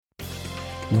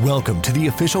Welcome to the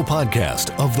official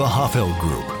podcast of the Hoffeld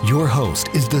Group. Your host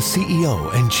is the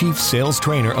CEO and Chief Sales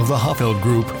Trainer of the Hoffeld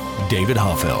Group, David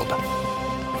Hoffeld.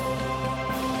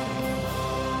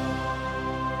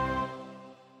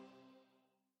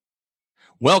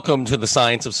 Welcome to the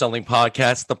Science of Selling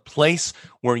podcast, the place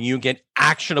where you get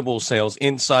actionable sales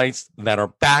insights that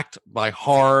are backed by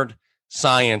hard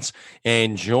science.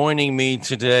 And joining me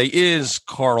today is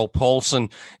Carl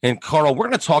Poulsen. And Carl, we're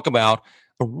going to talk about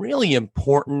a really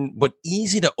important but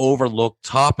easy to overlook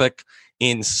topic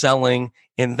in selling,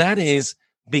 and that is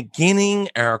beginning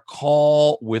our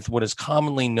call with what is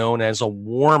commonly known as a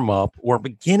warm-up or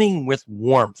beginning with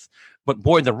warmth. But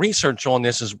boy, the research on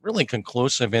this is really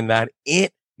conclusive in that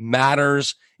it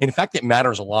matters. In fact, it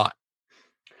matters a lot.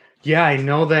 Yeah, I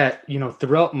know that,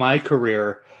 throughout my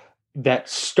career, that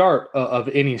start of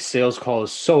any sales call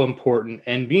is so important,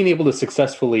 and being able to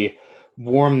successfully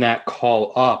warm that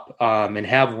call up and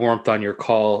have warmth on your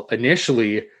call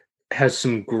initially has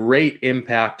some great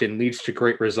impact and leads to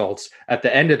great results at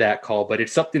the end of that call. But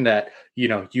it's something that,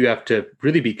 you have to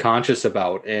really be conscious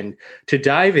about. And to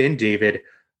dive in, David,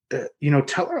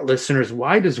 tell our listeners,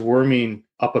 why does warming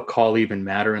up a call even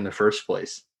matter in the first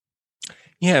place?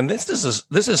 Yeah, and this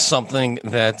is something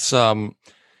that's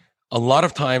a lot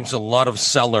of times, a lot of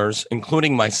sellers,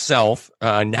 including myself,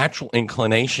 natural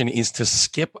inclination is to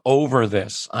skip over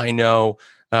this. I know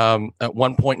at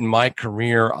one point in my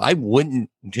career, I wouldn't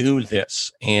do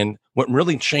this. And what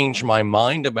really changed my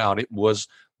mind about it was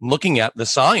looking at the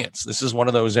science. This is one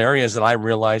of those areas that I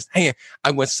realized, hey,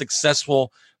 I was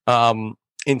successful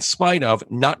in spite of,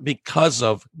 not because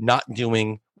of not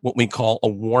doing what we call a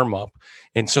warm-up.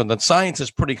 And so the science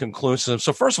is pretty conclusive.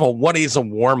 So first of all, what is a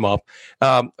warm-up?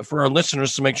 For our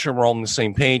listeners, to make sure we're all on the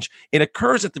same page, it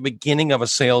occurs at the beginning of a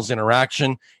sales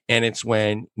interaction, and it's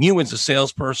when you as a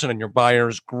salesperson and your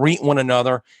buyers greet one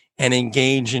another and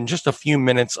engage in just a few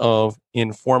minutes of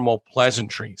informal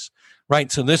pleasantries,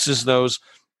 right? So this is those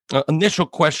initial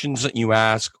questions that you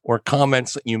ask or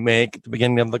comments that you make at the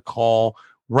beginning of the call,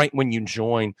 right when you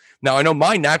join. Now, I know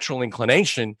my natural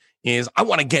inclination is I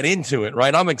want to get into it,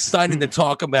 right? I'm excited to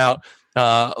talk about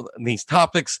these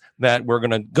topics that we're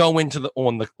going to go into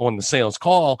on the sales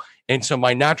call. And so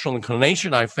my natural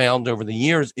inclination I found over the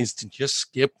years is to just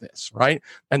skip this, right?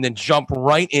 And then jump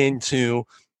right into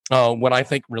what I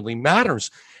think really matters.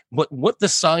 But what the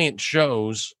science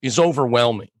shows is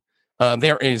overwhelming.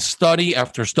 There is study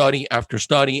after study after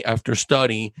study after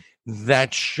study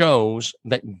that shows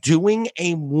that doing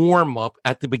a warm-up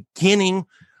at the beginning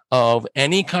of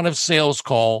any kind of sales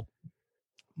call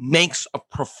makes a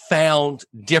profound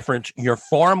difference. You're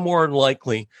far more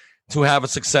likely to have a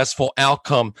successful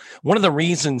outcome. One of the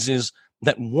reasons is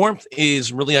that warmth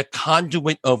is really a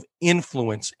conduit of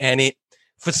influence, and it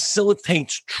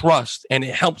facilitates trust, and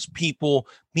it helps people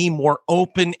be more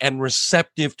open and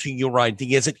receptive to your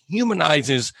ideas. It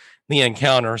humanizes the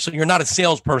encounter. So you're not a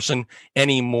salesperson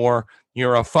anymore.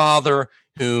 You're a father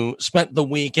who spent the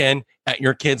weekend at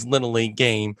your kid's Little League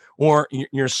game, or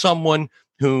you're someone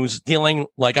who's dealing,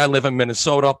 like I live in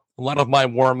Minnesota, a lot of my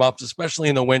warm-ups, especially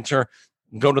in the winter,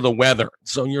 go to the weather.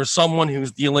 So you're someone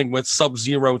who's dealing with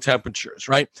sub-zero temperatures,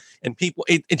 right? And people,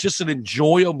 it's just an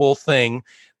enjoyable thing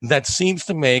that seems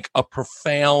to make a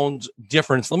profound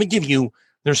difference.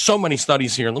 There's so many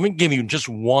studies here. Let me give you just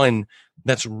one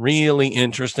that's really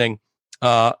interesting,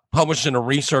 published in a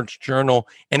research journal,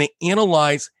 and it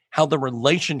analyzed how the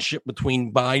relationship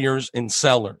between buyers and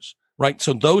sellers, right?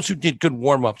 So those who did good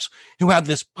warm-ups, who had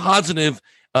this positive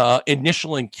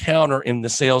initial encounter in the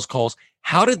sales calls,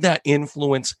 how did that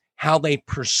influence how they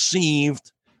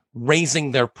perceived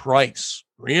raising their price?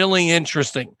 Really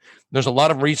interesting. There's a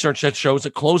lot of research that shows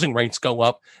that closing rates go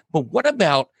up. But what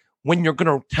about when you're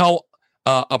going to tell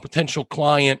a potential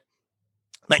client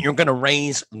that you're going to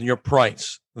raise your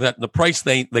price, that the price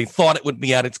they thought it would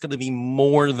be at, it's going to be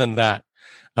more than that?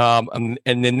 And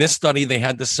in this study, they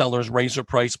had the sellers raise their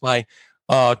price by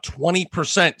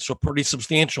 20%, so pretty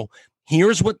substantial.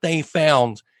 Here's what they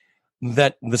found,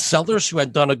 that the sellers who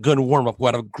had done a good warm-up, who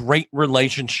had a great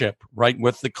relationship, right,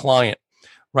 with the client,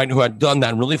 right, who had done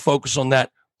that, really focus on that,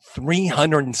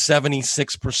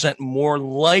 376% more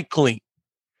likely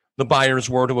the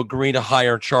buyers were to agree to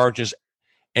higher charges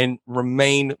and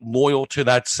remain loyal to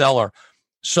that seller.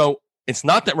 So it's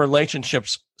not that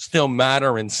relationships still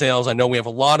matter in sales. I know we have a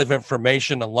lot of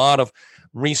information, a lot of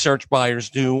research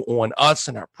buyers do on us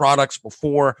and our products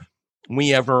before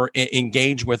we ever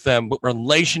engage with them, but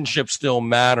relationships still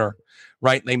matter,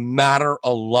 right? They matter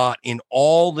a lot in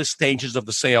all the stages of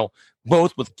the sale,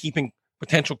 both with keeping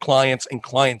potential clients and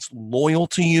clients loyal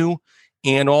to you,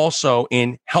 and also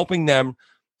in helping them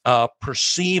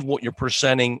perceive what you're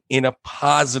presenting in a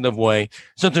positive way.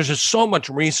 So there's just so much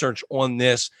research on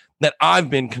this that I've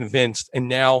been convinced. And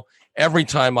now every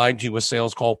time I do a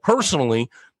sales call personally,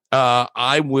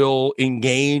 I will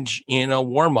engage in a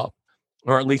warm-up,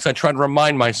 or at least I try to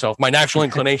remind myself. My natural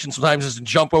inclination sometimes is to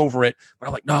jump over it, but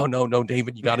I'm like, no,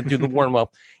 David, you got to do the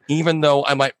warm-up. Even though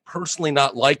I might personally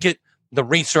not like it, the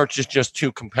research is just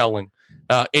too compelling.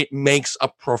 It makes a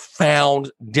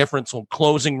profound difference on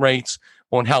closing rates,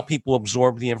 on how people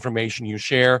absorb the information you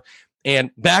share.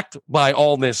 And backed by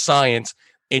all this science,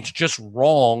 it's just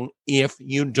wrong if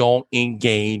you don't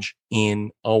engage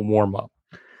in a warm-up.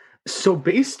 So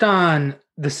based on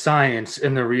the science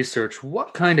and the research,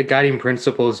 what kind of guiding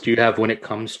principles do you have when it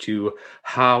comes to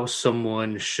how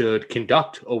someone should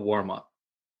conduct a warm-up?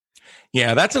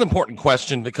 Yeah, that's an important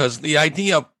question, because the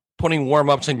idea of putting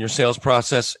warm-ups in your sales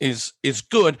process is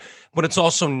good, but it's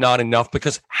also not enough,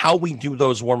 because how we do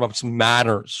those warm-ups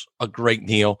matters a great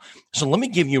deal. So let me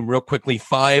give you real quickly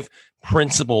 5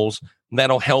 principles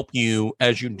that'll help you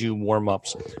as you do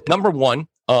warm-ups. Number 1,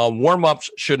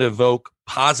 warm-ups should evoke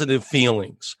positive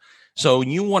feelings. So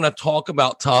you want to talk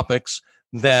about topics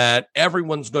that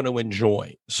everyone's going to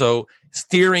enjoy. So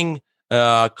steering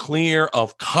clear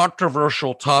of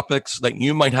controversial topics that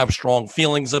you might have strong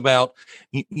feelings about.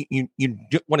 You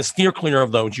want to steer clear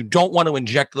of those. You don't want to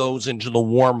inject those into the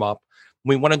warm-up.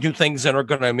 We want to do things that are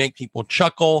going to make people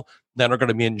chuckle, that are going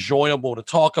to be enjoyable to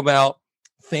talk about.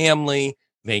 Family,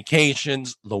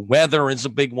 vacations, the weather is a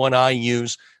big one I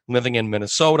use, living in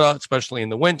Minnesota, especially in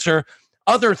the winter.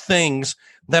 Other things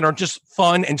that are just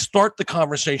fun, and start the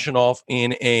conversation off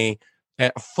in a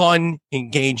fun,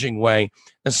 engaging way.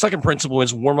 The second principle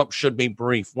is warm-up should be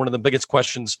brief. One of the biggest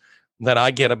questions that I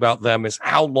get about them is,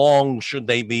 how long should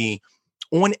they be?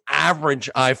 On average,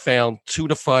 I found 2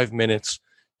 to 5 minutes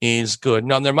is good.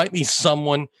 Now, there might be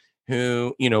someone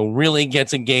who, really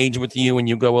gets engaged with you and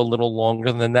you go a little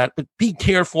longer than that, but be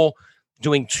careful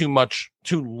doing too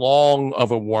long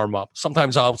of a warm-up.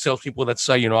 Sometimes I'll tell people that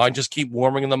say, I just keep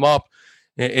warming them up,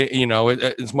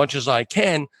 as much as I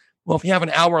can. Well, if you have an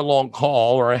hour-long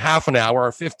call, or a half an hour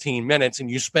or 15 minutes,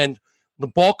 and you spend the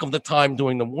bulk of the time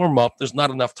doing the warm-up, there's not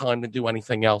enough time to do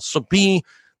anything else. So be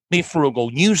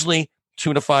frugal. Usually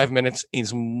 2 to 5 minutes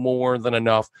is more than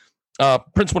enough.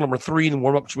 Principle number 3, the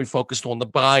warm-up should be focused on the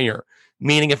buyer.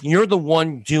 Meaning, if you're the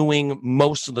one doing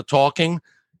most of the talking,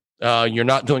 you're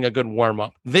not doing a good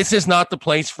warm-up. This is not the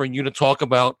place for you to talk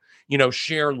about,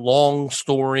 share long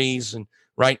stories and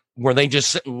right where they just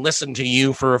sit and listen to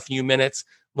you for a few minutes.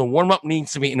 The warm-up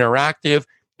needs to be interactive,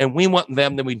 and we want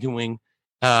them to be doing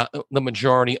the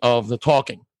majority of the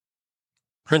talking.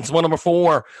 Principle number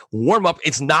 4, warm-up.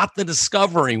 It's not the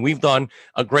discovery. We've done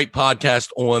a great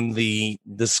podcast on the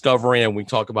discovery, and we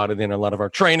talk about it in a lot of our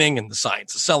training and the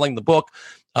science of selling, the book.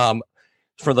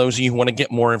 For those of you who want to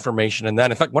get more information in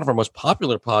that. In fact, one of our most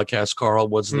popular podcasts, Carl,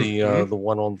 was the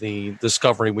one on the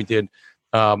discovery we did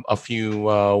a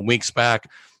few weeks back.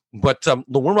 But the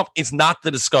warm-up is not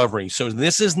the discovery. So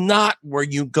this is not where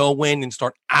you go in and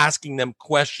start asking them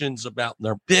questions about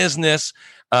their business.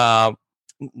 The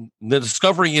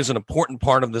discovery is an important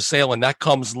part of the sale, and that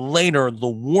comes later. The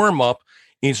warm-up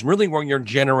is really where you're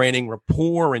generating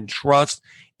rapport and trust,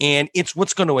 and it's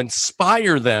what's going to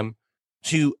inspire them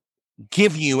to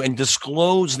give you and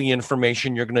disclose the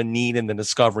information you're going to need in the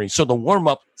discovery. So the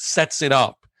warm-up sets it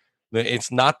up.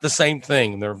 It's not the same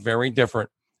thing. They're very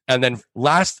different. And then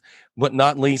last but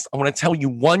not least, I want to tell you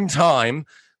one time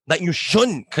that you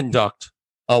shouldn't conduct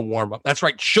a warm-up. That's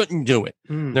right, shouldn't do it.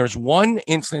 There's one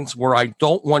instance where I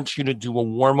don't want you to do a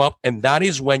warm-up, and that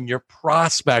is when you're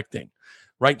prospecting,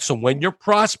 right? So when you're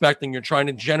prospecting, you're trying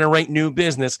to generate new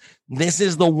business. This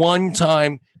is the one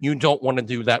time you don't want to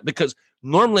do that, because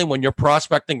normally when you're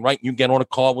prospecting, right, you get on a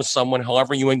call with someone,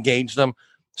 however you engage them,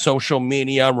 social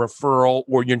media, referral,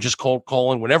 or you're just cold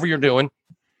calling, whatever you're doing,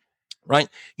 right?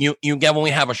 You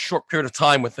only have a short period of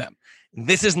time with them.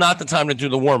 This is not the time to do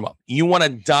the warm-up. You want to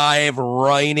dive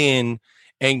right in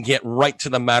and get right to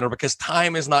the matter, because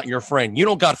time is not your friend. You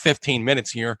don't got 15 minutes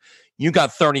here. You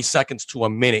got 30 seconds to a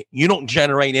minute. You don't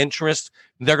generate interest,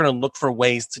 they're going to look for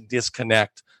ways to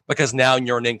disconnect, because now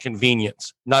you're an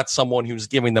inconvenience, not someone who's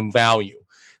giving them value.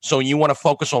 So you want to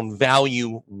focus on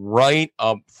value right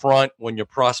up front when you're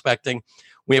prospecting.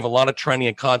 We have a lot of training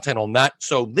and content on that.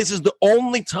 So this is the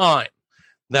only time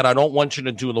that I don't want you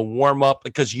to do the warm-up,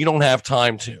 because you don't have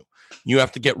time to. You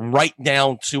have to get right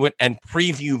down to it and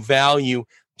preview value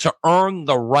to earn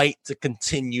the right to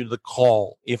continue the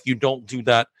call. If you don't do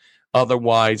that,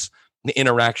 otherwise the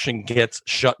interaction gets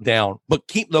shut down. But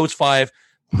keep those 5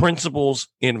 principles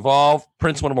involved.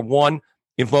 Principle number 1,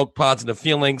 evoke positive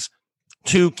feelings.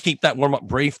 2, keep that warm-up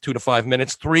brief, 2 to 5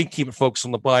 minutes. 3, keep it focused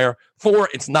on the buyer. 4,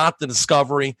 it's not the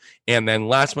discovery. And then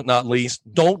last but not least,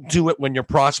 don't do it when you're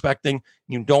prospecting.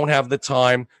 You don't have the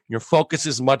time. Your focus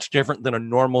is much different than a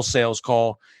normal sales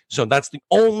call. So that's the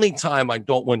only time I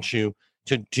don't want you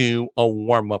to do a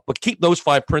warm-up. But keep those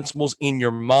 5 principles in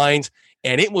your mind,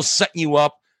 and it will set you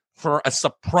up for a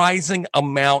surprising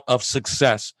amount of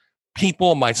success.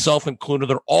 People, myself included,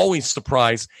 are always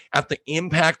surprised at the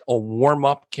impact a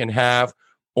warm-up can have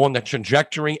on the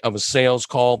trajectory of a sales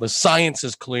call. The science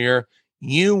is clear.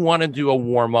 You want to do a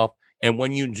warm-up, and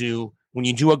when you do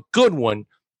a good one,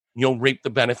 you'll reap the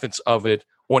benefits of it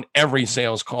on every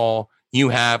sales call you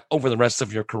have over the rest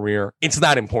of your career. It's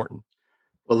that important.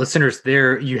 Well, listeners,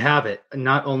 there you have it.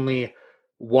 Not only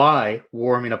why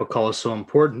warming up a call is so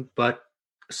important, but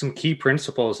some key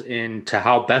principles into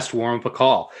how best warm up a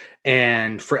call.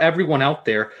 And for everyone out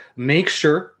there, make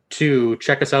sure to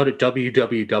check us out at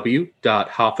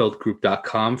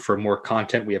www.hoffeldgroup.com for more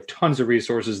content. We have tons of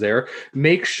resources there.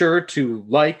 Make sure to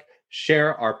like,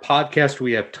 share our podcast.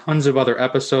 We have tons of other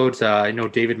episodes. I know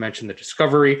David mentioned the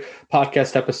Discovery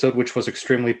podcast episode, which was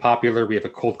extremely popular. We have a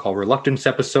cold call reluctance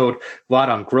episode, a lot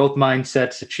on growth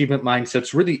mindsets, achievement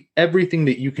mindsets, really everything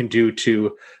that you can do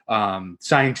to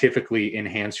scientifically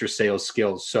enhance your sales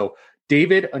skills. So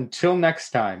David, until next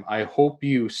time, I hope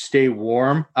you stay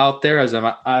warm out there as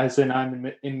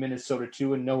I'm in Minnesota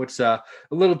too, and know it's a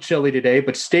little chilly today,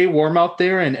 but stay warm out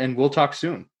there and we'll talk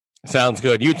soon. Sounds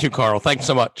good. You too, Carl. Thanks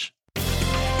so much.